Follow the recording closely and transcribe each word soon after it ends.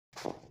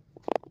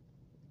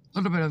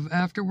little bit of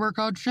after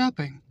workout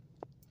shopping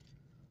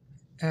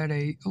at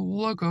a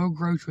local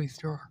grocery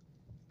store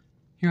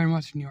here in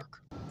Western New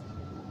York.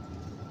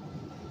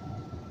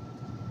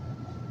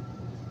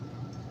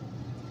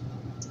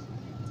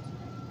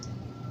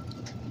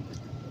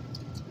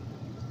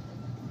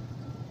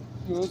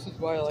 This is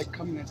why I like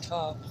coming to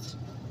Tops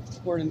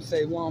more than,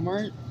 say,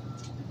 Walmart.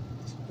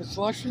 The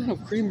selection of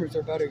creamers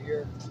are better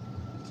here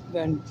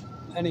than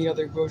any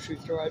other grocery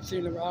store I've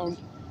seen around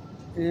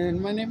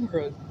in my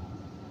neighborhood.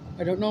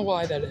 I don't know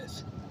why that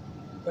is,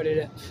 but it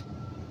is.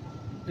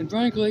 And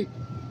frankly,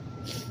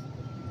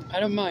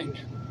 I don't mind.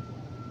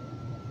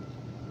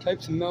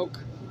 Types of milk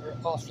are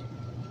awesome.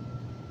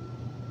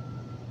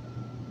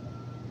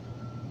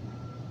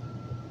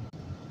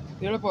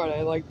 The other part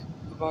I like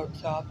about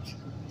Tops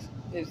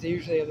is they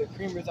usually have their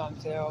creamers on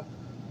sale.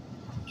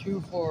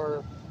 2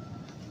 for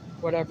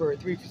whatever,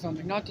 3 for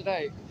something. Not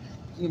today.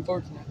 It's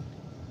unfortunate.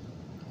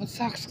 That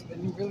sucks because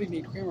I really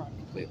need creamer. I'm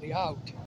completely out.